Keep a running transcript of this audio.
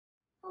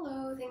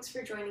thanks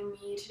for joining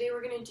me. Today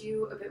we're going to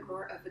do a bit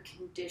more of a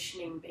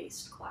conditioning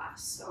based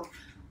class. So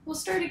we'll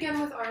start again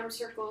with arm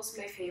circles,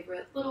 my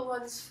favorite, little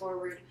ones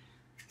forward.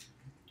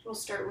 We'll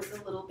start with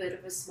a little bit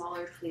of a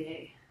smaller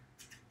plie.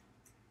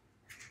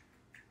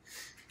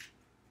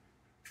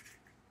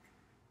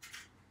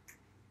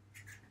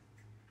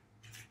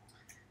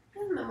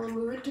 And then we'll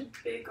move into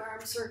big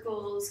arm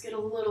circles, get a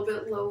little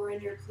bit lower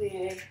in your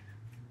plie.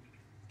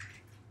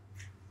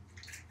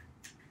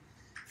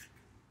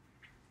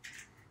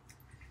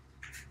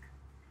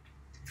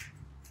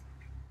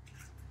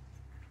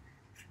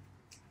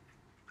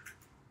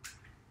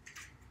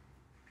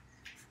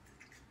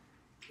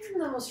 And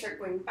then we'll start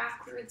going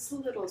backwards,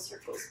 little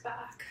circles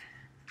back.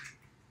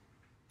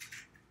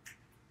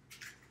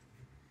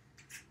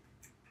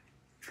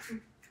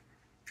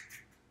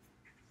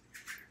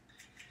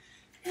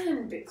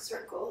 And big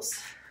circles.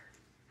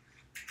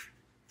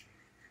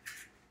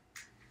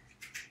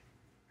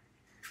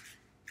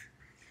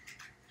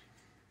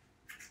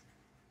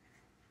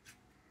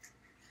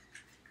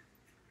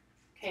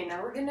 Okay,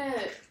 now we're gonna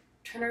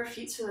turn our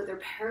feet so that they're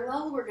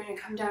parallel. We're gonna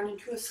come down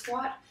into a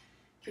squat,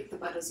 kick the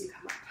butt as you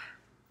come up.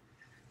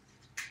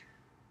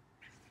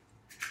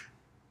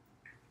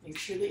 Make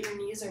sure that your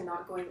knees are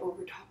not going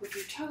over top of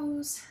your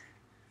toes.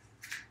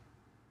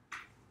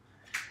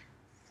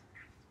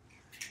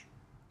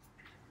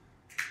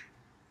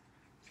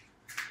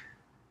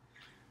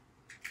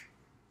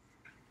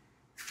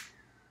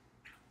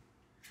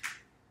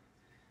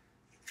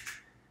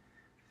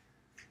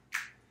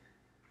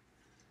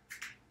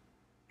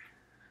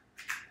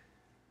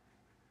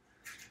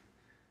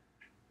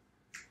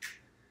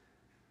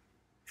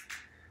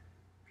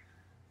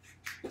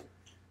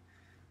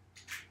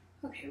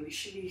 Okay, we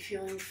should be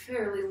feeling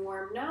fairly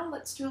warm now.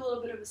 Let's do a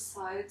little bit of a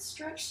side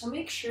stretch. So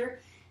make sure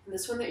in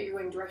this one that you're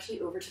going directly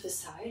over to the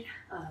side.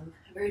 A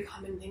very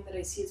common thing that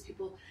I see is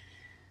people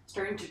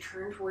starting to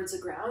turn towards the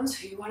ground.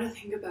 So you want to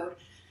think about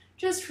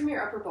just from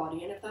your upper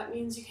body. And if that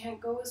means you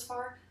can't go as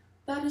far,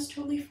 that is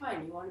totally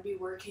fine. You want to be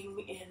working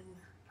in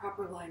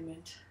proper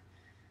alignment.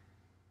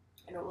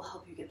 And it will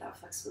help you get that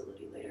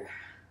flexibility later.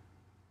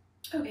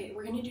 Okay,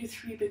 we're going to do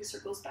 3 big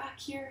circles back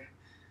here.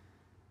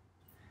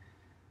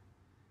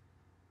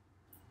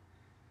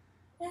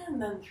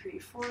 And then 3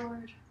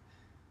 forward.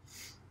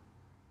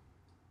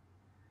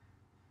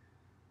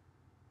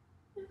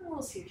 And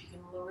we'll see if you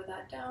can lower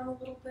that down a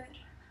little bit.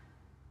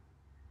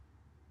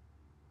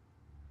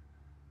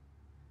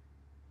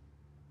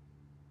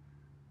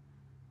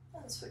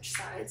 And switch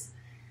sides.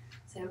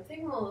 Same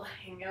thing, we'll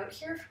hang out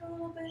here for a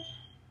little bit.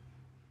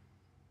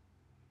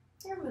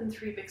 And then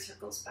 3 big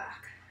circles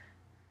back.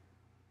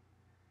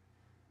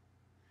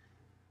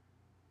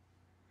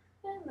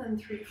 And then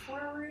 3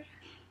 forward.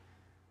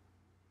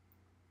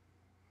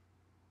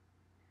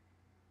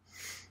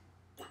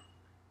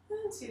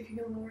 And see if you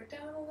can lower it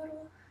down a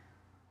little.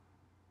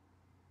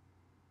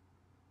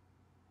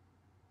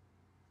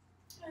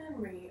 And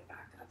bringing it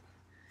back up.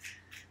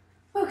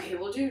 Okay,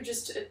 we'll do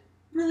just a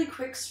really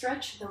quick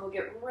stretch, and then we'll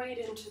get right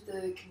into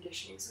the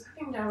conditioning. So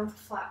coming down with a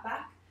flat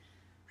back,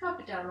 drop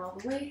it down all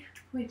the way,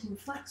 point and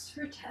flex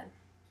for 10.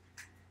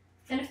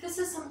 And if this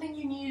is something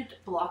you need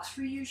blocks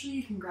for, usually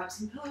you can grab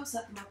some pillows,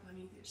 set them up on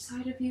either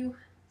side of you.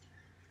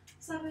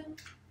 7,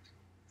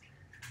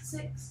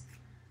 6,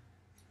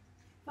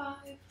 5,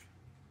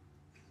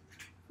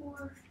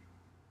 4,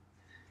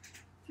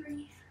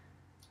 3,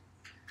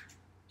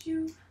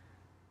 2,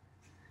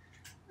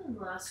 and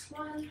last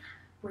one.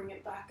 Bring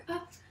it back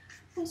up.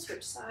 We'll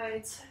switch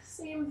sides.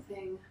 Same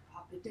thing.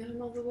 Pop it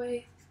down all the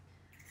way.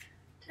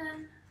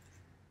 10,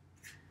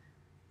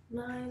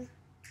 9,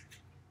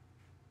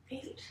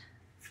 8,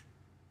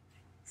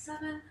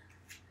 7,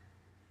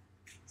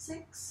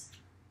 6,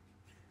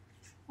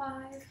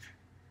 5,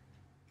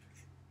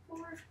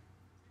 4,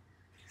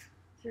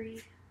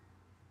 3,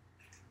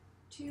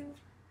 2,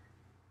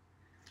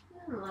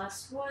 and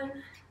last one.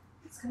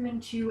 Let's come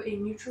into a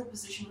neutral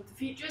position with the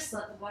feet. Just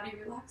let the body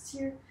relax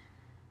here.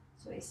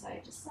 Sway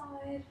side to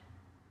side.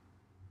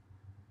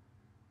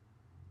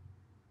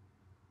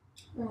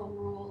 We'll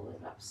roll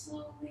it up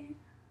slowly.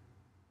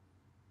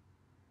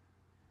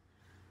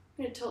 I'm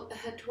going to tilt the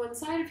head to one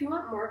side. If you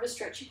want more of a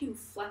stretch, you can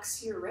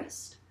flex your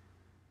wrist.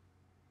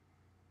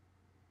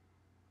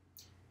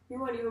 If you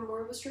want even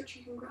more of a stretch,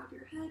 you can grab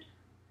your head.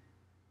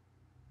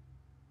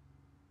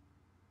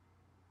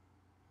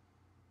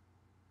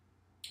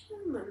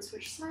 And then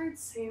switch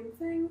sides, same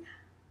thing.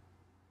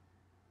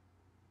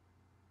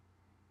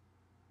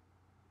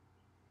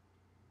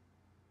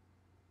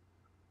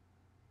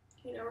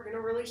 Okay, now we're going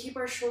to really keep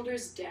our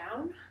shoulders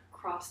down,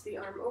 cross the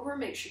arm over,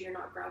 make sure you're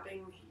not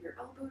grabbing your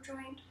elbow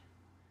joint.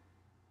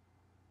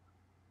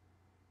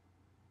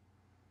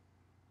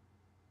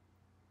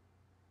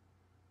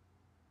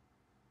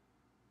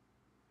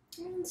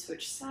 And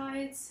switch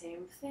sides,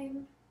 same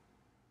thing.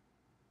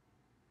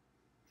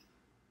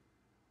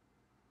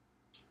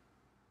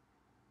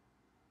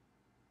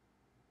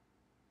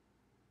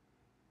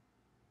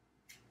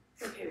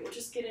 Okay, we'll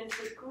just get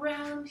into the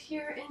ground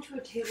here, into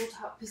a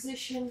tabletop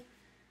position.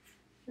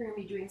 We're going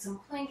to be doing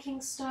some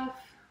planking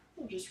stuff.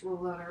 We'll just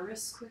roll out our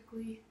wrists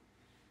quickly.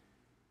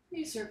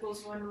 3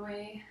 circles one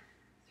way,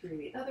 3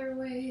 the other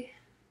way.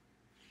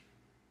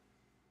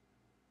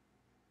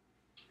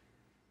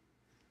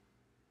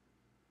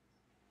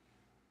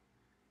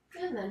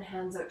 And then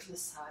hands out to the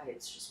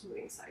sides, just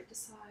moving side to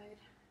side.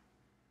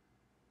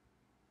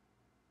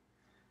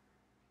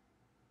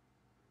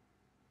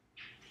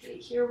 Okay,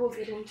 here we'll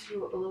get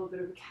into a little bit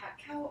of a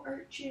cat-cow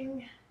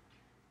arching.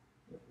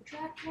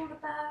 Drag toward the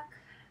back.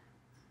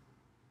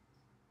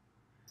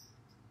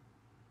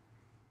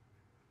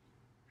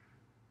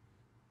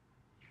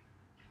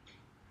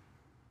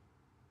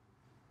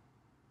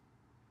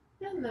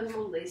 And then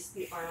we'll lace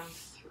the arm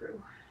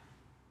through.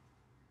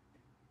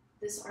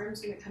 This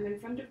arm's going to come in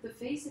front of the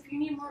face. If you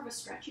need more of a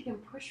stretch, you can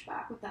push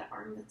back with that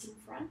arm that's in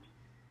front.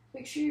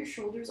 Make sure your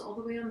shoulder's all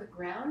the way on the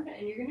ground,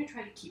 and you're going to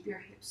try to keep your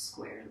hips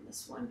square in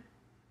this one.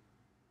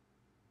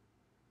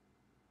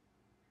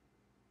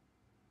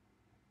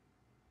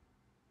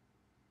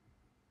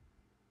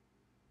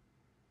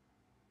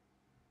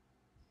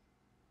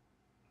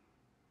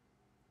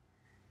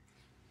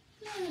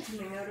 And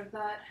coming out of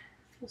that,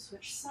 we'll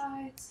switch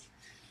sides,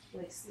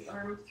 lace the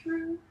arm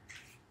through.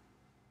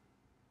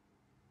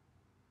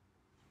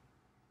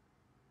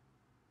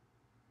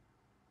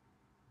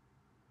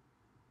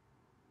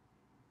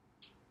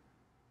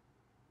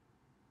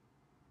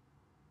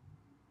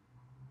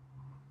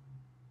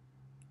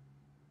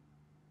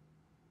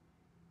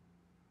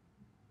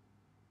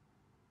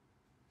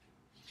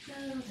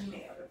 And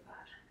coming